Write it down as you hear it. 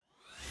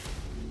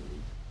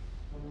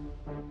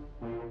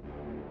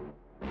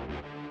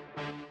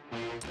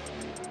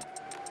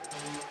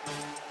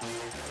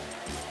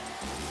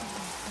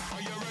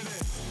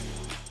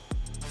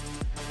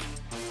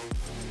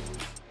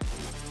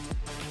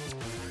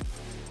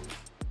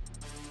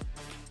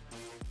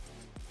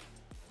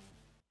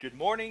Good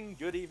morning,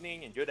 good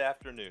evening, and good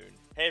afternoon.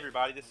 Hey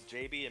everybody, this is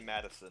JB and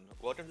Madison.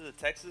 Welcome to the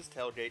Texas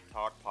Tailgate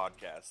Talk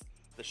podcast,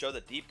 the show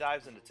that deep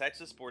dives into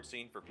Texas sports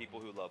scene for people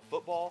who love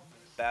football,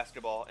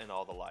 basketball, and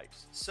all the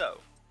likes. So,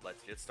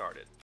 let's get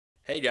started.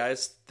 Hey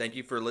guys, thank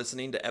you for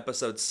listening to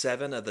episode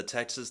 7 of the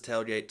Texas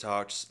Tailgate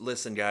Talks.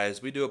 Listen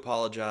guys, we do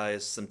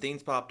apologize. Some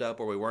things popped up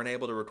where we weren't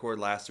able to record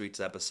last week's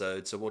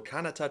episode, so we'll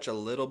kind of touch a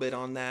little bit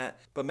on that,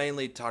 but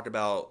mainly talk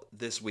about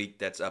this week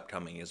that's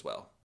upcoming as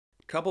well.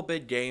 Couple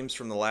big games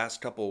from the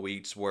last couple of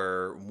weeks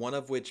were one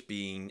of which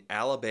being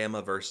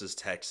Alabama versus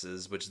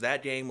Texas, which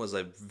that game was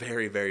a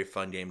very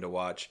fun game to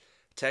watch.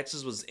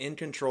 Texas was in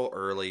control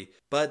early,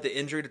 but the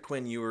injury to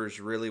Quinn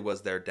Ewers really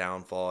was their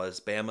downfall as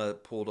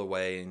Bama pulled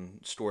away and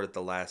scored at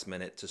the last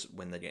minute to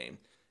win the game.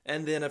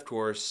 And then, of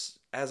course,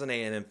 as an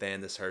A&M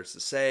fan, this hurts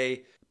to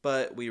say,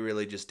 but we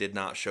really just did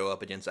not show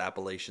up against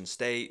Appalachian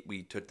State.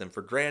 We took them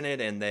for granted,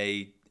 and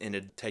they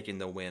ended taking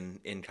the win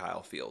in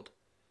Kyle Field.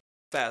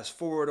 Fast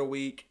forward a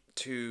week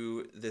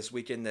to this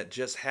weekend that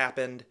just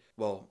happened.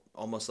 Well,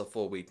 almost a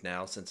full week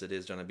now since it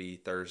is going to be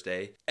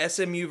Thursday.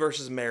 SMU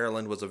versus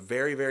Maryland was a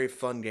very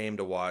fun game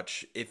to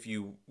watch. If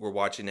you were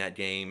watching that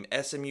game,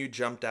 SMU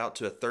jumped out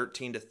to a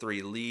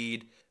 13-3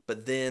 lead,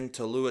 but then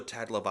Talua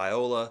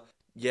Tagovailoa,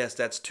 yes,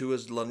 that's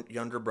Tua's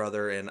younger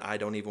brother, and I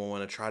don't even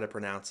want to try to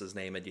pronounce his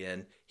name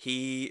again.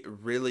 He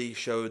really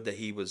showed that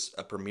he was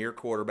a premier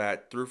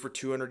quarterback, threw for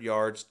 200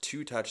 yards,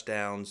 2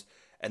 touchdowns,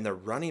 and the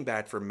running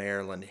back for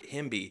Maryland,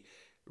 Hemby,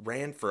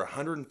 ran for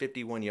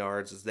 151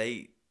 yards as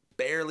they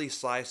barely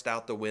sliced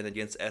out the win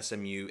against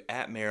SMU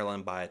at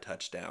Maryland by a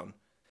touchdown.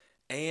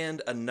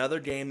 And another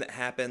game that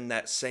happened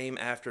that same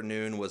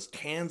afternoon was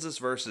Kansas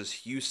versus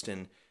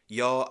Houston.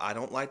 Y'all, I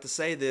don't like to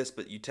say this,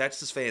 but you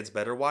Texas fans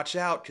better watch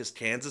out because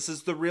Kansas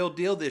is the real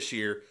deal this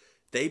year.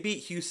 They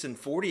beat Houston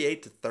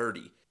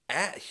 48-30.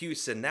 At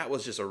Houston, that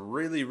was just a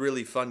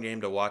really fun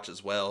game to watch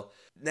as well.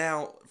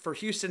 Now, for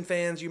Houston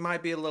fans, you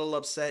might be a little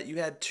upset. You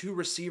had 2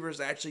 receivers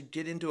actually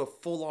get into a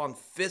full-on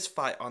fist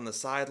fight on the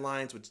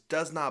sidelines, which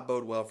does not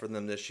bode well for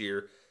them this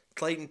year.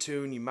 Clayton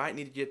Tune, you might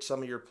need to get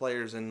some of your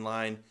players in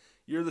line.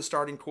 You're the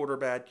starting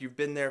quarterback. You've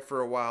been there for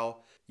a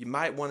while. You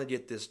might want to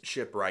get this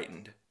ship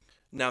rightened.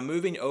 Now,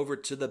 moving over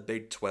to the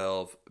Big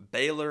 12,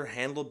 Baylor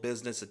handled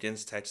business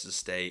against Texas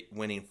State,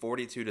 winning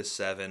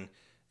 42-7.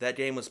 That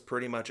game was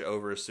pretty much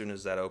over as soon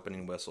as that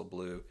opening whistle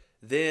blew.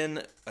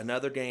 Then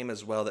another game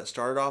as well that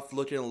started off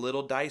looking a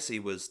little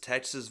dicey was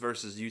Texas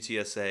versus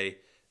UTSA.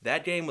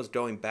 That game was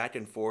going back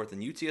and forth,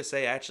 and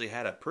UTSA actually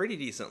had a pretty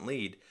decent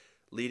lead,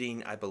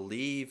 leading, I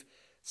believe,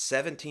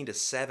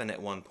 17-7 at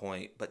one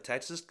point. But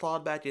Texas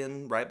clawed back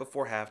in right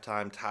before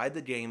halftime, tied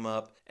the game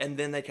up, and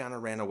then they kind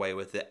of ran away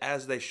with it,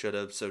 as they should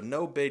have. So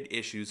no big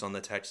issues on the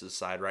Texas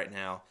side right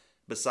now,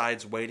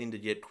 besides waiting to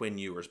get Quinn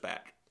Ewers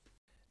back.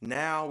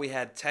 Now we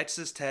had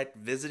Texas Tech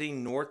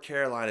visiting North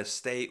Carolina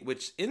State,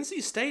 which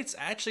NC State's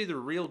actually the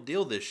real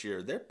deal this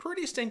year. They're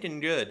pretty stinking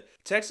good.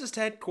 Texas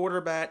Tech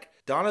quarterback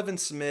Donovan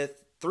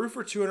Smith threw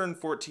for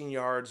 214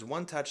 yards,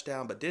 1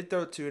 touchdown, but did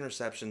throw 2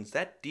 interceptions.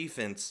 That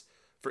defense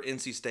for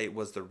NC State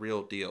was the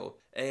real deal.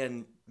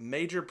 And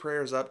major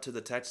prayers up to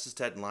the Texas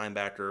Tech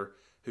linebacker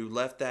who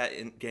left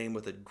that game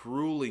with a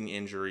grueling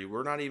injury.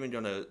 We're not even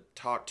going to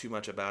talk too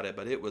much about it,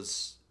 but it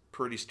was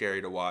pretty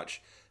scary to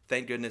watch.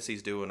 Thank goodness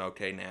he's doing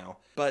okay now.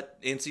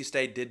 But NC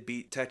State did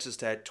beat Texas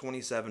Tech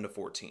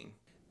 27-14.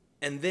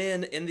 And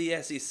then in the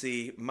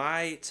SEC,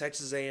 my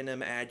Texas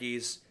A&M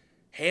Aggies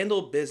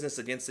handled business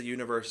against the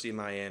University of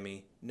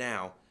Miami.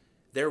 Now,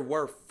 there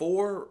were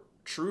 4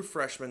 true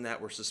freshmen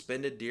that were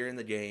suspended during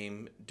the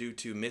game due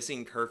to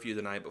missing curfew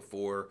the night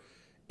before.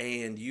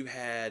 And you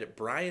had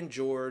Brian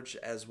George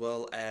as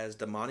well as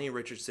Damani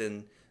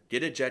Richardson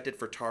get ejected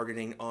for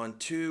targeting on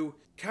 2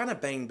 kind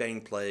of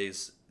bang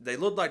plays. They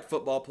looked like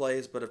football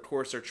plays, but of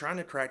course they're trying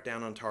to crack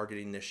down on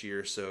targeting this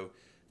year, so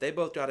they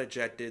both got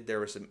ejected. There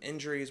were some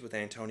injuries with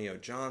Antonio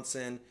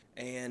Johnson,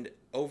 and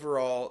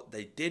overall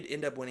they did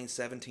end up winning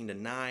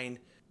 17-9,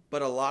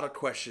 but a lot of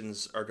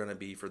questions are going to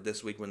be for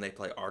this week when they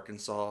play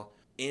Arkansas.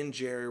 In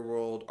Jerry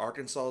World,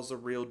 Arkansas is the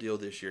real deal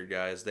this year,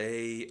 guys.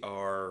 They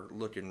are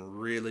looking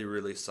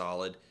really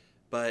solid.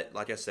 But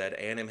like I said,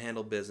 A&M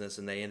handled business,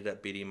 and they ended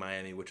up beating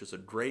Miami, which was a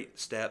great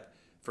step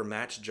for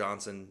Max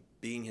Johnson,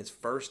 being his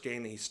first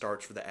game that he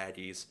starts for the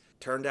Aggies.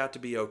 Turned out to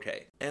be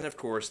okay. And of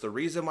course, the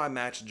reason why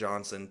Max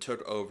Johnson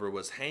took over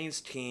was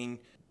Haynes King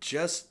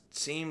just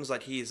seems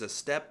like he's a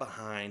step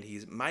behind.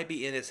 He might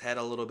be in his head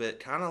a little bit,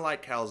 kind of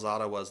like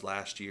Calzada was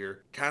last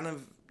year. Kind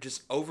of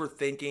just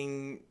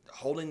overthinking,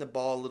 holding the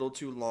ball a little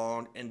too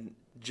long, and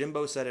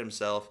Jimbo said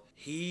himself,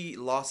 he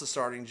lost the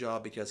starting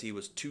job because he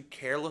was too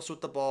careless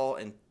with the ball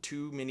and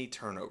too many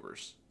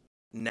turnovers.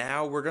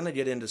 Now we're going to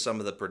get into some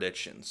of the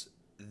predictions.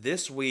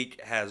 This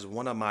week has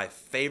one of my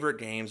favorite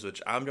games,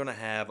 which I'm going to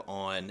have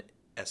on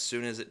as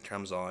soon as it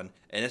comes on,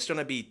 and it's going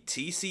to be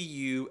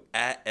TCU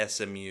at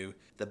SMU,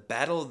 the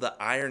Battle of the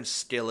Iron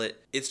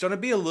Skillet. It's going to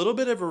be a little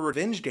bit of a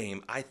revenge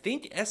game. I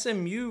think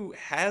SMU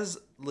has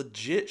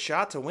legit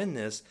shot to win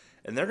this,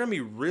 and they're going to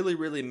be really,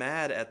 really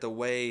mad at the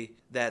way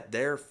that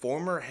their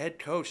former head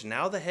coach,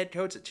 now the head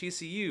coach at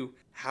TCU,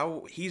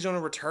 how he's going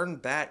to return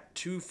back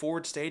to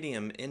Ford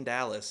Stadium in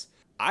Dallas.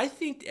 I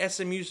think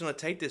SMU's going to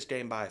take this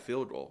game by a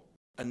field goal.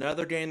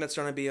 Another game that's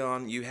going to be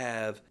on, you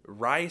have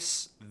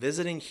Rice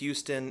visiting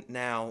Houston.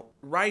 Now,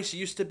 Rice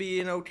used to be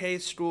an okay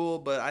school,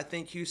 but I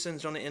think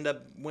Houston's going to end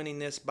up winning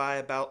this by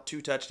about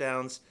 2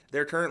 touchdowns.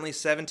 They're currently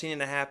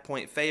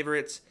 17.5-point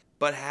favorites,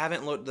 but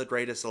haven't looked the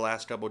greatest the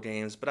last couple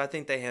games, but I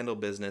think they handle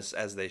business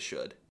as they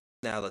should.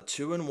 Now, the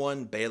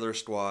 2-1 Baylor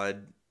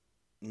squad,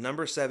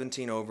 number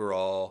 17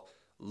 overall,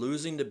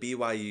 losing to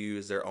BYU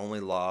is their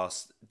only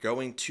loss,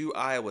 going to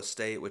Iowa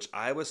State, which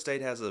Iowa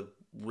State has a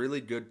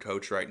really good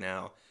coach right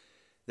now.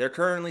 They're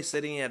currently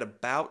sitting at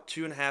about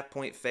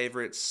 2.5-point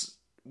favorites,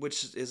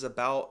 which is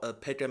about a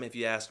pick-em if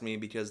you ask me,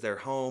 because they're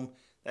home.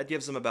 That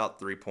gives them about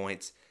 3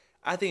 points.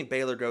 I think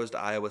Baylor goes to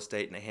Iowa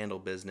State and they handle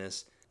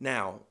business.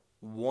 Now,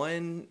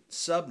 one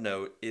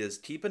sub-note is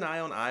keep an eye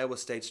on Iowa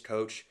State's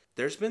coach.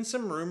 There's been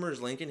some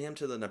rumors linking him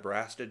to the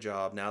Nebraska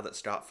job now that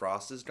Scott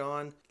Frost is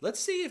gone. Let's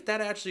see if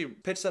that actually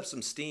picks up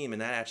some steam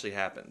and that actually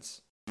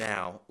happens.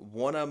 Now,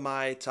 one of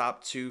my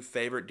top 2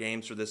 favorite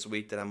games for this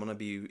week that I'm going to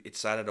be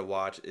excited to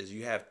watch is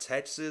you have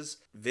Texas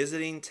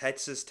visiting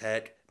Texas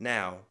Tech.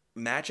 Now,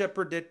 matchup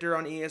predictor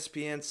on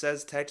ESPN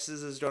says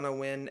Texas is going to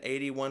win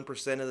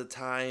 81% of the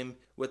time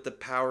with the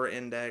power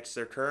index.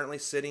 They're currently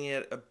sitting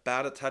at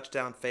about a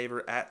touchdown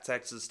favorite at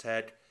Texas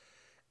Tech.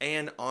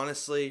 And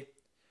honestly,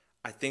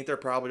 I think they're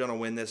probably going to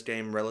win this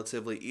game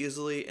relatively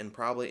easily and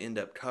probably end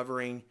up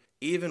covering.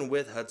 Even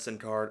with Hudson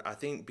Card, I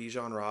think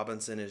Bijan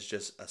Robinson is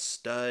just a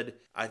stud.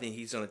 I think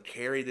he's going to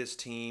carry this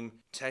team.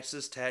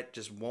 Texas Tech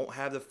just won't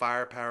have the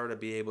firepower to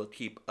be able to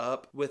keep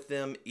up with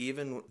them,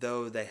 even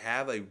though they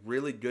have a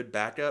really good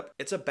backup.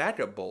 It's a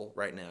backup bowl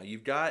right now.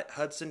 You've got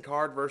Hudson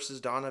Card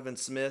versus Donovan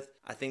Smith.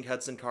 I think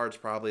Hudson Card's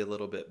probably a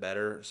little bit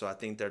better, so I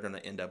think they're going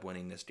to end up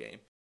winning this game.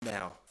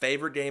 Now,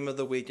 favorite game of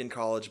the week in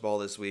college ball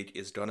this week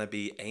is going to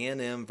be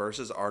A&M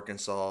versus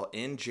Arkansas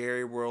in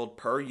Jerry World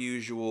per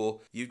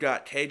usual. You've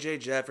got KJ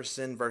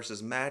Jefferson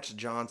versus Max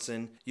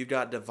Johnson. You've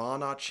got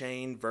Devon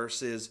Achane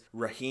versus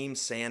Raheem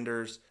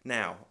Sanders.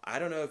 Now, I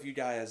don't know if you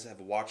guys have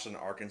watched an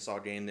Arkansas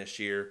game this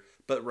year,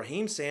 but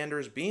Raheem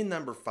Sanders being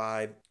number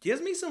 5 gives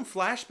me some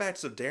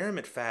flashbacks of Darren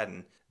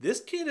McFadden.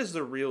 This kid is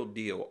the real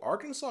deal.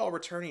 Arkansas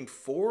returning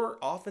 4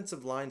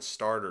 offensive line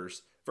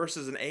starters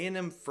versus an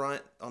A&M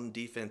front on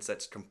defense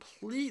that's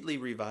completely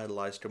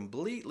revitalized,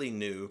 completely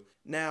new.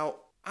 Now,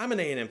 I'm an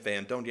A&M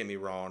fan, don't get me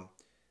wrong.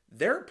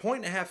 They're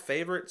 1.5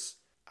 favorites.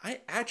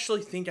 I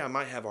actually think I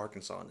might have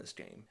Arkansas in this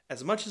game.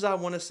 As much as I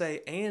want to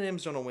say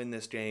A&M's going to win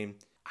this game,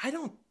 I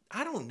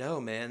don't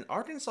know, man.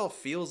 Arkansas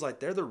feels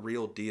like they're the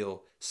real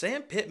deal.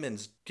 Sam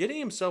Pittman's getting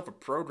himself a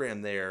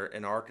program there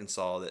in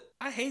Arkansas that,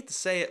 I hate to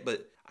say it,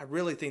 but I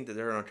really think that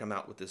they're going to come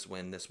out with this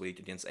win this week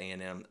against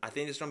A&M. I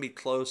think it's going to be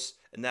close,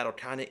 and that'll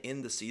kind of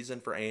end the season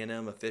for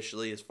A&M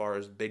officially as far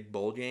as big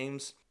bowl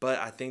games. But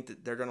I think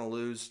that they're going to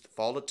lose,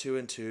 fall to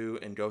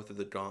 2-2, and go through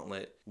the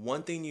gauntlet.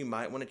 One thing you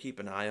might want to keep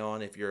an eye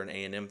on if you're an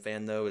A&M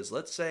fan, though, is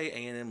let's say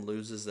A&M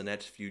loses the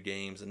next few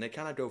games and they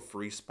kind of go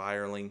free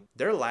spiraling.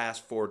 Their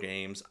last 4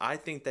 games, I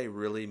think they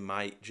really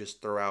might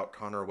just throw out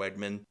Connor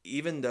Wegman.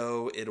 Even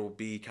though it'll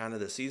be kind of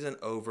the season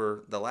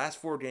over, the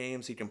last 4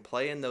 games, he can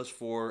play in those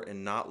 4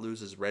 and not lose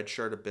his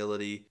redshirt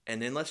ability.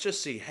 And then let's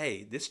just see,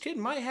 hey, this kid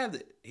might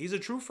have he's a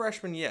true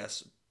freshman,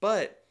 yes,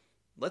 but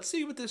let's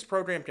see what this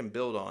program can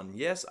build on.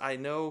 Yes, I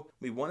know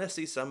we want to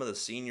see some of the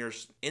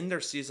seniors end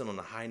their season on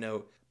a high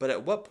note, but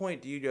at what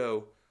point do you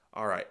go,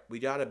 all right, we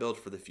got to build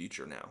for the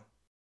future now?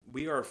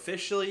 We are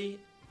officially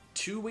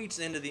 2 weeks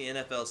into the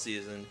NFL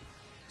season.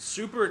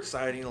 Super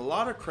exciting, a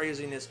lot of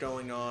craziness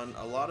going on,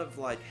 a lot of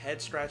like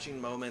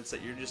head-scratching moments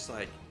that you're just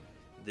like,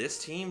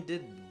 this team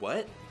did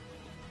what?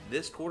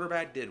 This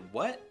quarterback did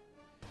what?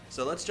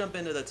 So let's jump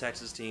into the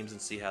Texas teams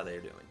and see how they're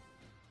doing.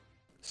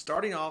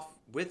 Starting off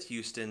with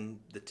Houston,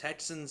 the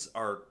Texans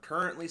are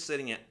currently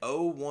sitting at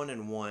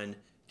 0-1-1,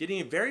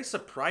 getting a very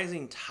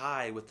surprising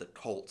tie with the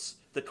Colts.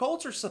 The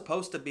Colts are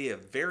supposed to be a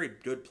very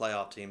good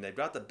playoff team. They've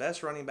got the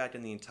best running back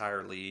in the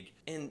entire league,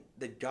 and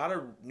they've got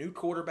a new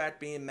quarterback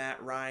being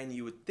Matt Ryan.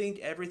 You would think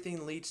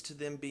everything leads to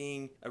them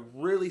being a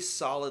really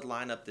solid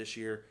lineup this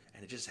year,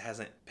 and it just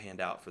hasn't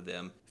panned out for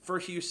them. For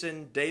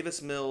Houston,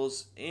 Davis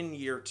Mills in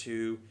year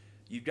 2.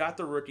 You've got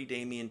the rookie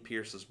Dameon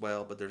Pierce as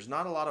well, but there's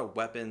not a lot of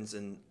weapons,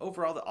 and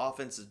overall the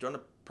offense is going to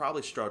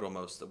probably struggle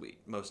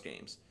most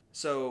games.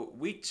 So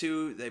week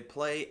 2, they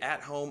play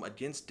at home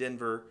against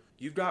Denver.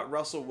 You've got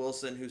Russell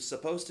Wilson, who's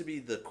supposed to be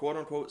the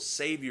quote-unquote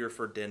savior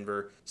for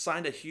Denver,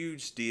 signed a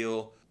huge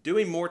deal,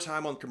 doing more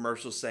time on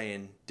commercials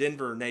saying,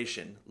 Denver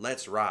Nation,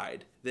 let's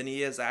ride, than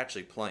he is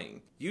actually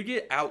playing. You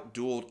get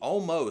outdueled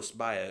almost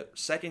by a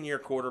second-year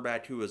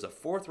quarterback who is a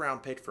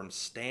fourth-round pick from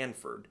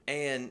Stanford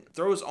and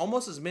throws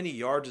almost as many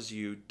yards as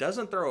you,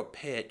 doesn't throw a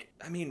pick.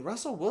 I mean,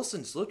 Russell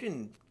Wilson's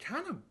looking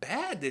kind of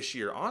bad this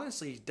year.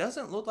 Honestly, he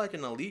doesn't look like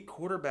an elite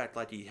quarterback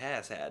like he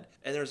has had.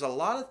 And there's a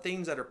lot of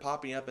things that are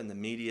popping up in the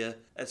media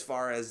as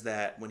far as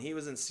that when he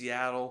was in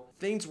Seattle,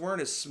 things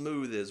weren't as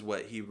smooth as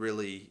what he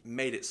really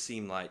made it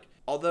seem like.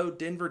 Although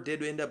Denver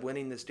did end up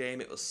winning this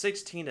game, it was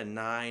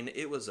 16-9.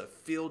 It was a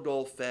field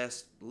goal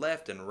fest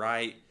left and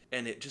right,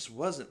 and it just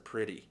wasn't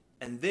pretty.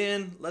 And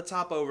then let's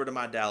hop over to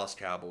my Dallas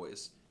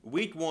Cowboys.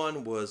 Week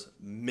 1 was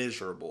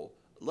miserable.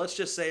 Let's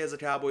just say as a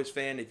Cowboys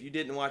fan, if you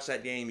didn't watch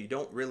that game, you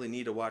don't really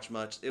need to watch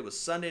much. It was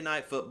Sunday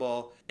Night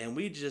Football, and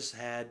we just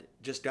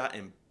got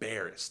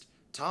embarrassed.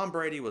 Tom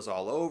Brady was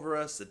all over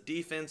us. The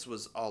defense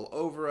was all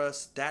over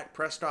us. Dak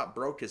Prescott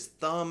broke his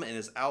thumb and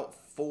is out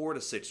 4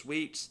 to 6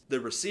 weeks. The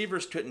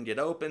receivers couldn't get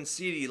open.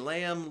 CeeDee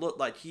Lamb looked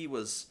like he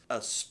was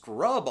a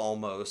scrub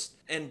almost.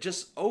 And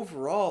just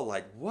overall,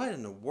 like, what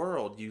in the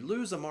world? You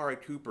lose Amari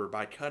Cooper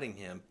by cutting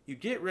him. You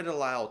get rid of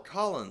Lyle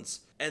Collins.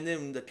 And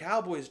then the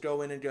Cowboys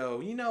go in and go,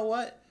 you know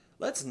what?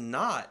 Let's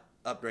not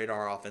upgrade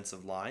our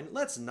offensive line.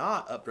 Let's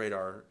not upgrade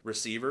our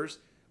receivers.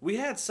 We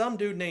had some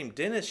dude named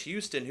Dennis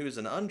Houston, who's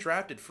an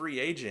undrafted free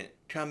agent,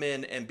 come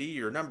in and be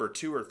your number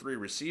 2 or 3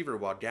 receiver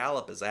while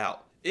Gallup is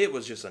out. It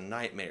was just a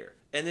nightmare.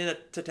 And then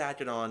to tack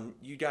it on,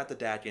 you got the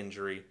Dak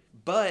injury.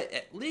 But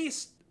at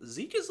least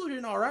Zeke is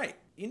looking all right.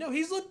 You know,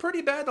 he's looked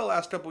pretty bad the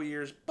last couple of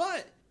years,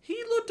 but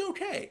he looked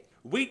okay.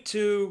 Week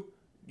 2,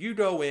 you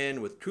go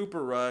in with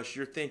Cooper Rush.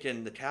 You're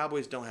thinking the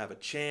Cowboys don't have a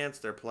chance.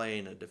 They're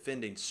playing a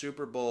defending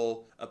Super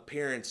Bowl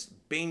appearance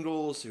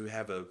Bengals who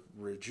have a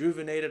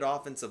rejuvenated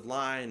offensive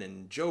line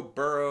and Joe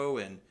Burrow,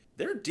 and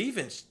their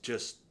defense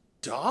just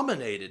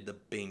dominated the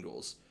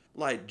Bengals.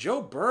 Like,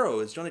 Joe Burrow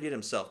is going to get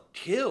himself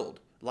killed.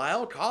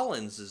 Lyle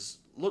Collins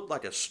looked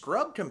like a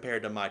scrub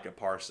compared to Micah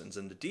Parsons,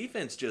 and the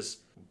defense just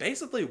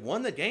basically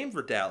won the game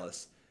for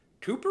Dallas.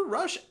 Cooper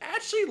Rush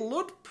actually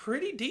looked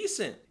pretty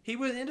decent. He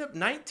would end up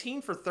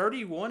 19 for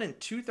 31 and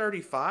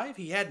 235.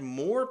 He had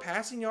more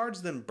passing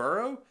yards than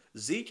Burrow.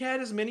 Zeke had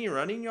as many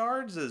running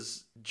yards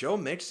as Joe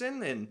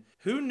Mixon, and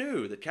who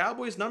knew the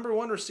Cowboys' number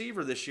 1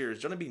 receiver this year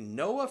is going to be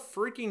Noah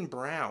freaking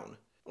Brown.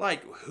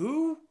 Like,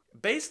 who?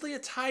 Basically a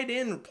tight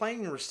end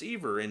playing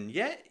receiver, and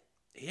yet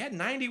he had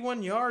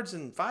 91 yards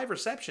and 5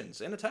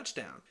 receptions and a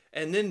touchdown.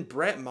 And then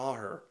Brett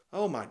Maher.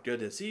 Oh my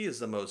goodness, he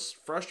is the most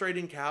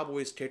frustrating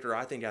Cowboys kicker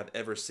I think I've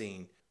ever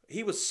seen.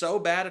 He was so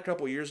bad a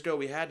couple years ago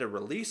we had to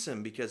release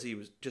him because he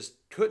was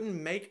just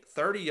couldn't make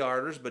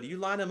 30-yarders, but you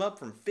line him up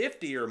from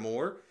 50 or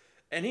more,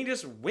 and he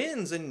just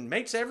wins and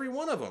makes every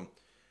one of them.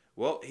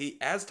 Well, he,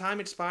 as time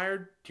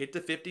expired, kicked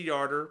a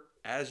 50-yarder,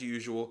 as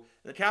usual,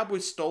 and the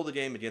Cowboys stole the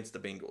game against the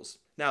Bengals.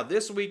 Now,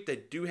 this week, they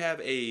do have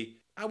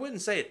I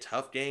wouldn't say a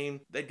tough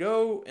game. They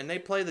go and they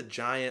play the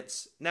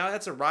Giants. Now,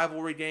 that's a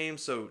rivalry game,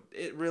 so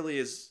it really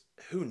is,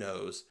 who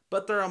knows.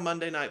 But they're on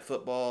Monday Night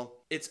Football.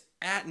 It's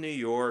at New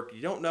York.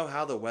 You don't know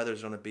how the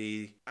weather's going to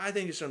be. I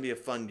think it's going to be a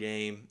fun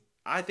game.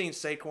 I think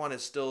Saquon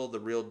is still the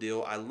real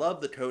deal. I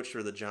love the coach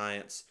for the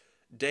Giants.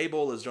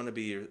 Dable is going to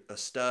be a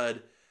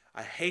stud.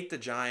 I hate the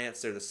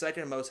Giants. They're the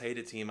second most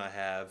hated team I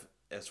have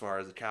as far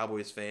as a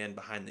Cowboys fan,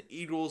 behind the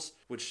Eagles,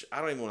 which I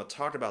don't even want to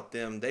talk about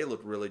them. They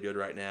look really good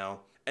right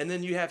now. And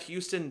then you have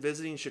Houston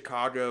visiting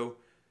Chicago.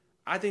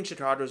 I think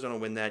Chicago's going to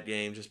win that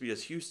game just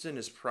because Houston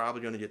is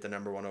probably going to get the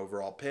number 1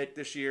 overall pick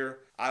this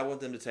year. I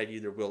want them to take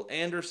either Will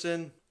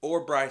Anderson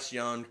or Bryce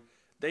Young.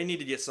 They need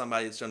to get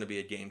somebody that's going to be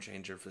a game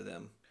changer for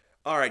them.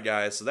 All right,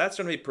 guys, so that's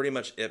going to be pretty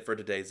much it for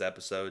today's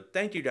episode.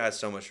 Thank you guys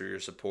so much for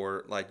your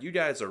support. Like, you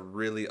guys are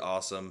really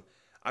awesome.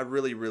 I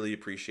really, really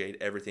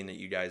appreciate everything that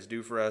you guys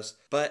do for us.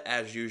 But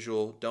as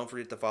usual, don't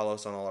forget to follow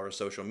us on all our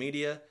social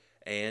media,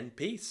 and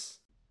peace.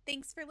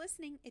 Thanks for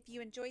listening. If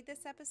you enjoyed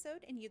this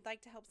episode and you'd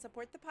like to help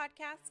support the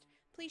podcast,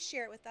 please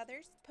share it with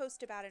others,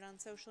 post about it on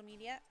social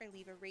media, or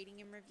leave a rating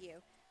and review.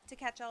 To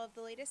catch all of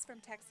the latest from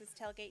Texas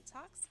Tailgate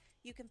Talks,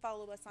 you can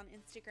follow us on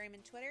Instagram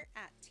and Twitter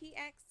at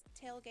TX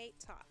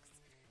Tailgate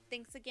Talks.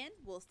 Thanks again.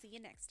 We'll see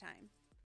you next time.